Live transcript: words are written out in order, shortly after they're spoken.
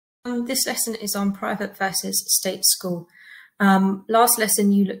This lesson is on private versus state school. Last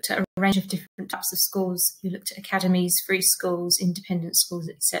lesson you looked at a range of different types of schools. You looked at academies, free schools, independent schools,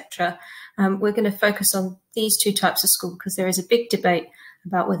 etc. We're going to focus on these two types of school because there is a big debate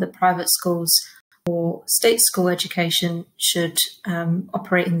about whether private schools or state school education should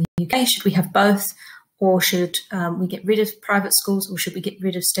operate in the UK. Should we have both? Or should we get rid of private schools, or should we get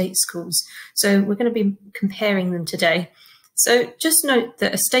rid of state schools? So we're going to be comparing them today. So just note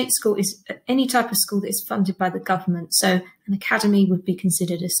that a state school is any type of school that is funded by the government. So an academy would be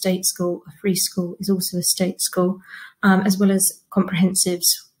considered a state school. A free school is also a state school, as well as comprehensives,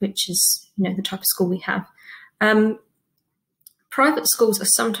 which is the type of school we have. Private schools are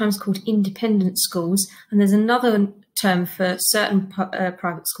sometimes called independent schools, and there's another term for certain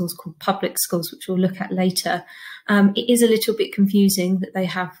private schools called public schools, which we'll look at later. It is a little bit confusing that they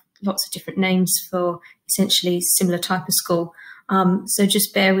have lots of different names for essentially similar type of school. So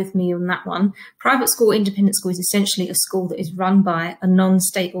just bear with me on that one. Private school, independent school is essentially a school that is run by a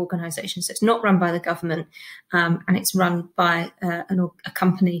non-state organisation. So it's not run by the government, and it's run by a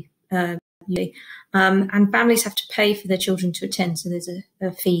company. And families have to pay for their children to attend. So there's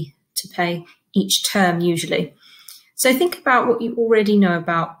a fee to pay each term usually. So think about what you already know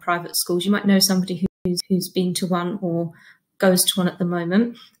about private schools. You might know somebody who's been to one or goes to one at the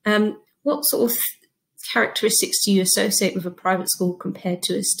moment. What sort of characteristics do you associate with a private school compared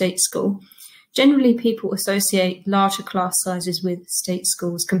to a state school? Generally, people associate larger class sizes with state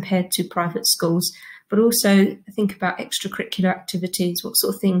schools compared to private schools, but also think about extracurricular activities. What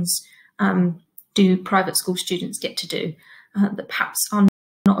sort of things do private school students get to do that perhaps are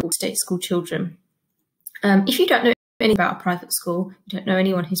not all state school children? If you don't know anything about a private school, you don't know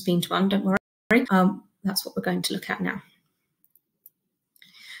anyone who's been to one, don't worry. That's what we're going to look at now.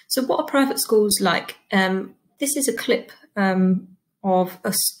 So what are private schools like? This is a clip of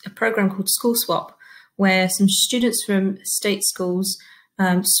a program called School Swap, where some students from state schools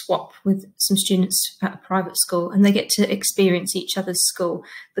swap with some students at a private school, and they get to experience each other's school.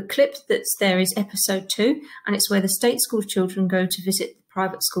 The clip that's there is episode 2, and it's where the state school children go to visit the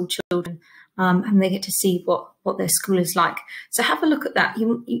private school children, and they get to see what their school is like. So have a look at that.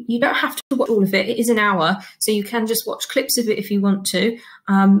 You don't have to watch all of it. It is an hour, so you can just watch clips of it if you want to.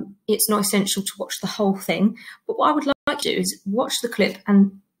 It's not essential to watch the whole thing. But what I would like to do is watch the clip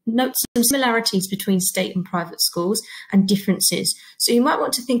and note some similarities between state and private schools and differences. So you might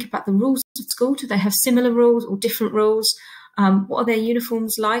want to think about the rules of school. Do they have similar rules or different rules? What are their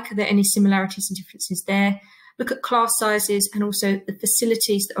uniforms like? Are there any similarities and differences there? Look at class sizes and also the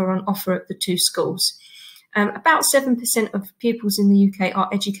facilities that are on offer at the two schools. About 7% of pupils in the UK are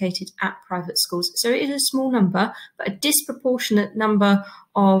educated at private schools. So it is a small number, but a disproportionate number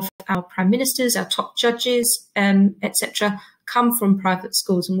of our prime ministers, our top judges, etc., come from private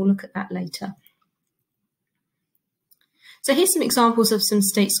schools, and we'll look at that later. So here's some examples of some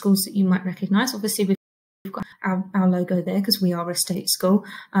state schools that you might recognise. Obviously, we've got our logo there because we are a state school.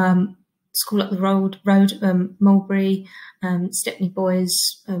 School up the road, Mulberry, Stepney Boys,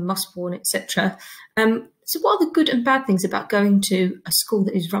 Mossbourne, etc. So what are the good and bad things about going to a school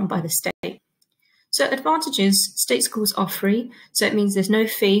that is run by the state? So advantages: state schools are free, so it means there's no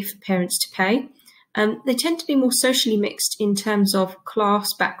fee for parents to pay. They tend to be more socially mixed in terms of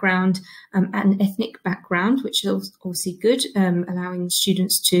class background and ethnic background, which is obviously good, allowing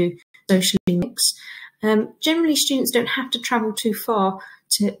students to socially mix. Generally, students don't have to travel too far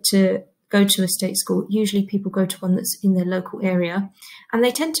to go to a state school. Usually people go to one that's in their local area, and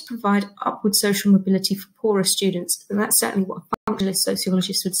they tend to provide upward social mobility for poorer students. And that's certainly what a functionalist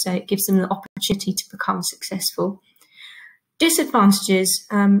sociologist would say. It gives them the opportunity to become successful. Disadvantages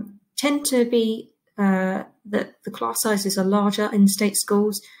tend to be that the class sizes are larger in state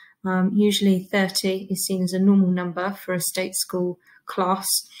schools. Usually 30 is seen as a normal number for a state school class.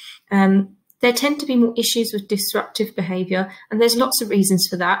 There tend to be more issues with disruptive behaviour, and there's lots of reasons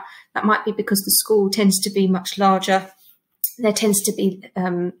for that. That might be because the school tends to be much larger. There tends to be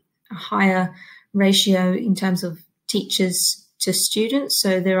a higher ratio in terms of teachers to students,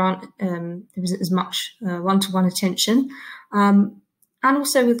 so there isn't as much one-to-one attention. And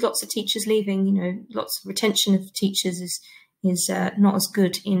also with lots of teachers leaving, lots of retention of teachers is not as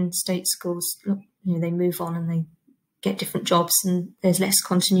good in state schools. They move on and they get different jobs, and there's less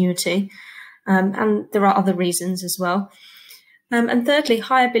continuity. And there are other reasons as well. And thirdly,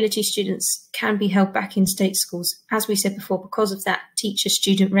 high ability students can be held back in state schools, as we said before, because of that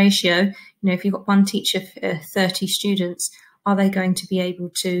teacher-student ratio. If you've got one teacher for 30 students, are they going to be able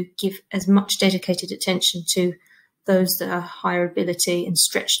to give as much dedicated attention to those that are higher ability and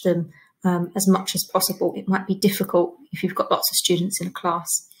stretch them as much as possible? It might be difficult if you've got lots of students in a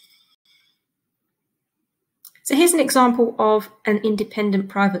class. So here's an example of an independent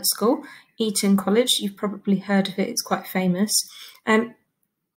private school, Eton College. You've probably heard of it, it's quite famous.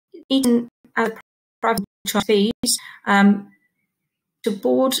 Eton, as a private charge fees, to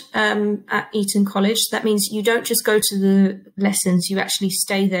board at Eton College, that means you don't just go to the lessons, you actually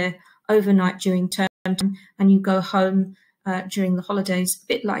stay there overnight during term time and you go home during the holidays, a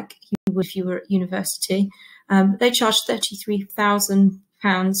bit like you would if you were at university. They charge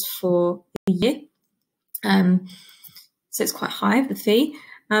 £33,000 for the year. So it's quite high, the fee.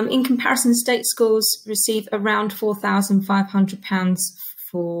 In comparison, state schools receive around £4,500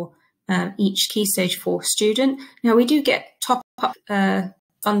 for each Key Stage 4 student. Now, we do get top-up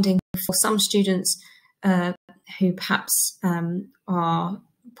funding for some students who perhaps are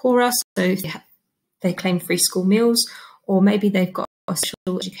poorer, so they claim free school meals, or maybe they've got a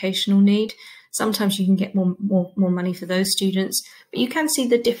special educational need. Sometimes you can get more money for those students, but you can see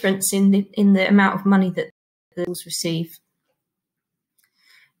the difference in the amount of money that the schools receive.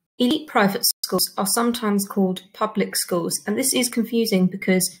 Elite private schools are sometimes called public schools, and this is confusing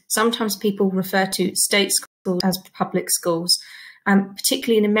because sometimes people refer to state schools as public schools.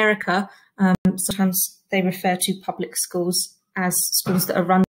 Particularly in America, sometimes they refer to public schools as schools that are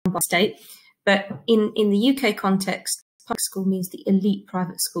run by the state. But in the UK context, public school means the elite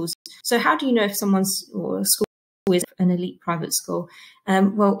private schools. So how do you know if someone's or a school is an elite private school?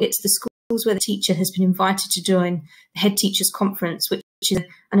 Well, it's the schools where the teacher has been invited to join the head teachers conference, which is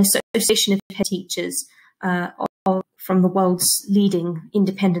an association of head teachers from the world's leading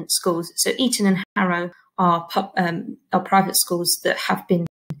independent schools. So Eton and Harrow are private schools that have been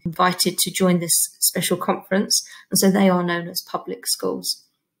invited to join this special conference, and so they are known as public schools.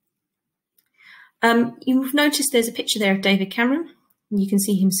 You've noticed there's a picture there of David Cameron. You can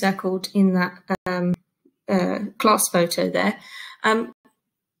see him circled in that class photo there.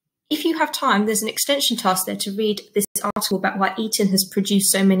 If you have time, there's an extension task there to read this article about why Eton has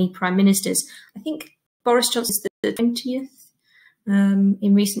produced so many prime ministers. I think Boris Johnson is the 20th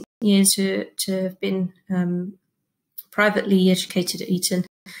in recent years to have been privately educated at Eton.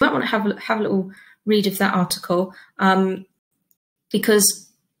 You might want to have a little read of that article because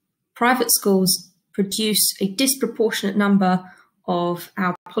private schools produce a disproportionate number of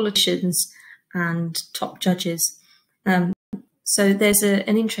our politicians and top judges. So there's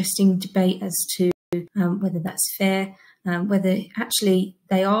an interesting debate as to whether that's fair, whether actually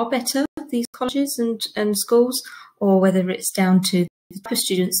they are better, these colleges and schools, or whether it's down to the type of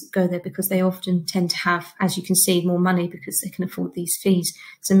students that go there, because they often tend to have, as you can see, more money because they can afford these fees.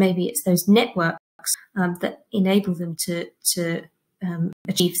 So maybe it's those networks that enable them to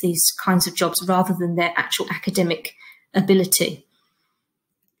achieve these kinds of jobs rather than their actual academic ability.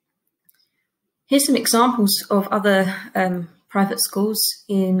 Here's some examples of other private schools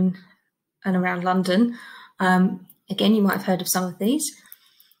in and around London. Again, you might have heard of some of these.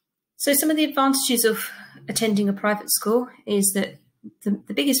 So some of the advantages of attending a private school is that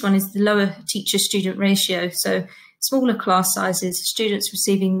the biggest one is the lower teacher-student ratio. So smaller class sizes, students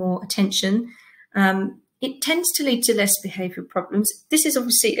receiving more attention. It tends to lead to less behavioural problems. This is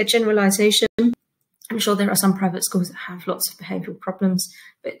obviously a generalisation. I'm sure there are some private schools that have lots of behavioural problems,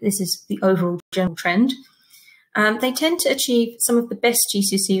 but this is the overall general trend. They tend to achieve some of the best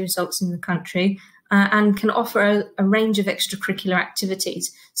GCSE results in the country and can offer a range of extracurricular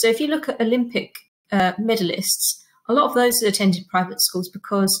activities. So if you look at Olympic medalists, a lot of those attended private schools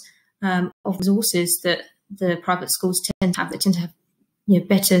because of resources that the private schools tend to have. They tend to have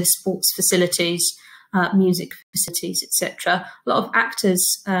better sports facilities, music facilities, etc. A lot of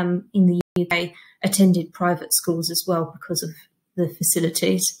actors in the UK attended private schools as well because of the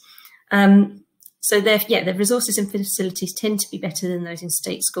facilities. So their resources and facilities tend to be better than those in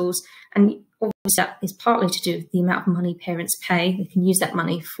state schools. And obviously that is partly to do with the amount of money parents pay. They can use that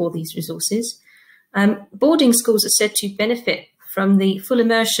money for these resources. Boarding schools are said to benefit from the full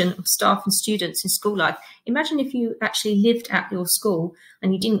immersion of staff and students in school life. Imagine if you actually lived at your school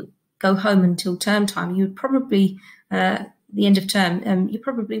and you didn't go home until term time. You would probably, the end of term, you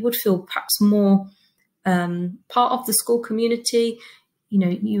probably would feel perhaps more part of the school community.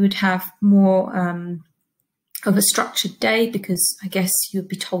 You would have more of a structured day because I guess you'd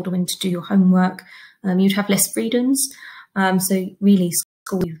be told when to do your homework. You'd have less freedoms. So really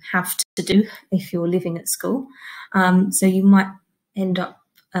school you have to do if you're living at school. So you might end up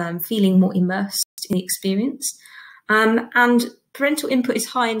feeling more immersed in the experience. And parental input is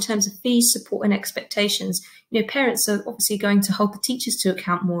high in terms of fees, support and expectations. Parents are obviously going to hold the teachers to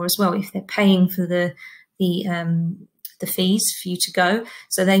account more as well if they're paying for the fees for you to go.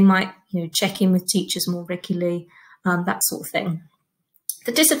 So they might check in with teachers more regularly, that sort of thing.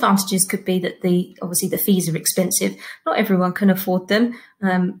 The disadvantages could be that obviously the fees are expensive. Not everyone can afford them.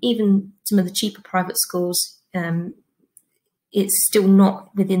 Even some of the cheaper private schools, it's still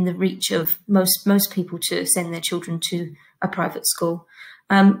not within the reach of most people to send their children to a private school.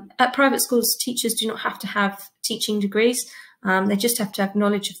 At private schools, teachers do not have to have teaching degrees. They just have to have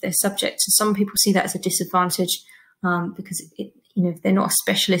knowledge of their subject. And some people see that as a disadvantage because if they're not a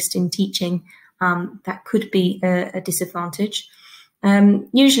specialist in teaching, that could be a disadvantage.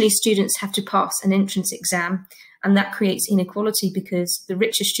 Usually students have to pass an entrance exam, and that creates inequality because the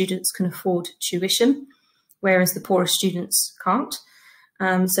richer students can afford tuition, whereas the poorer students can't.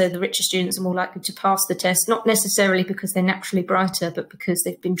 So the richer students are more likely to pass the test, not necessarily because they're naturally brighter, but because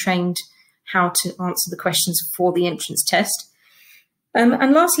they've been trained how to answer the questions for the entrance test.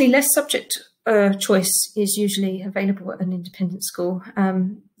 And lastly, less subject choice is usually available at an independent school.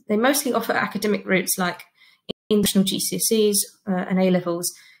 They mostly offer academic routes like international GCSEs and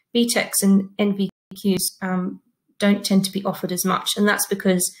A-levels. BTECs and NVQs don't tend to be offered as much, and that's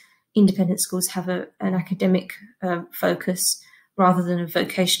because independent schools have an academic focus rather than a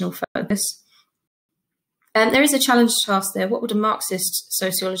vocational focus. There is a challenge to ask there: what would a Marxist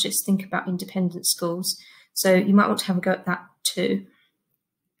sociologist think about independent schools? So you might want to have a go at that too.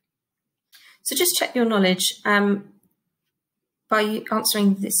 So just check your knowledge by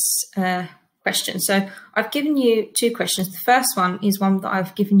answering this question. So I've given you 2 questions. The first one is one that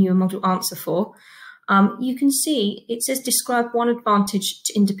I've given you a model answer for. You can see it says describe one advantage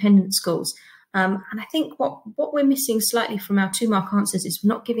to independent schools. And I think what we're missing slightly from our 2-mark answers is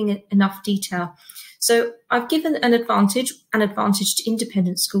we're not giving it enough detail. So I've given an advantage to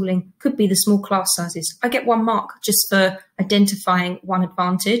independent schooling could be the small class sizes. I get 1 mark just for identifying one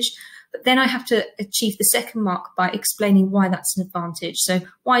advantage, but then I have to achieve the 2nd mark by explaining why that's an advantage. So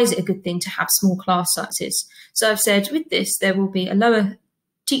why is it a good thing to have small class sizes? So I've said with this, there will be a lower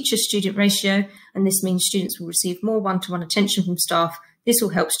teacher-student ratio, and this means students will receive more one-to-one attention from staff. This will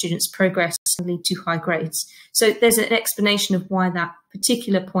help students progress and lead to high grades. So there's an explanation of why that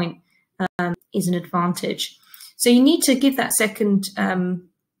particular point is an advantage. So you need to give that 2nd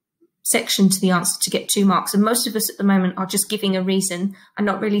section to the answer to get 2 marks. And most of us at the moment are just giving a reason and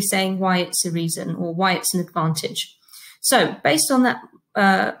not really saying why it's a reason or why it's an advantage. So based on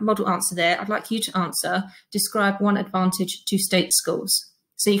that model answer there, I'd like you to answer, describe one advantage to state schools.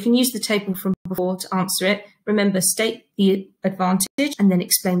 So you can use the table from before to answer it. Remember, state the advantage and then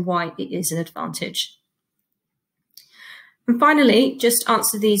explain why it is an advantage. And finally, just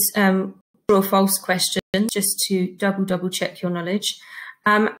answer these true or false questions just to double check your knowledge.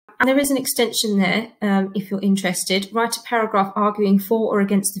 And there is an extension there if you're interested. Write a paragraph arguing for or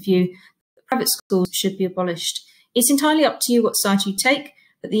against the view that private schools should be abolished. It's entirely up to you what side you take,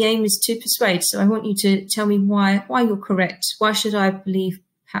 but the aim is to persuade. So I want you to tell me why you're correct. Why should I believe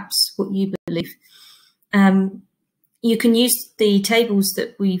perhaps what you believe? You can use the tables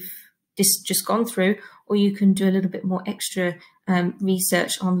that we've just gone through, or you can do a little bit more extra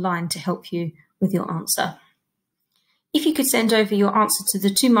research online to help you with your answer. If you could send over your answer to the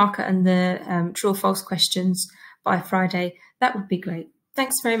 2-marker and the true or false questions by Friday, that would be great.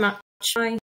 Thanks very much. Bye.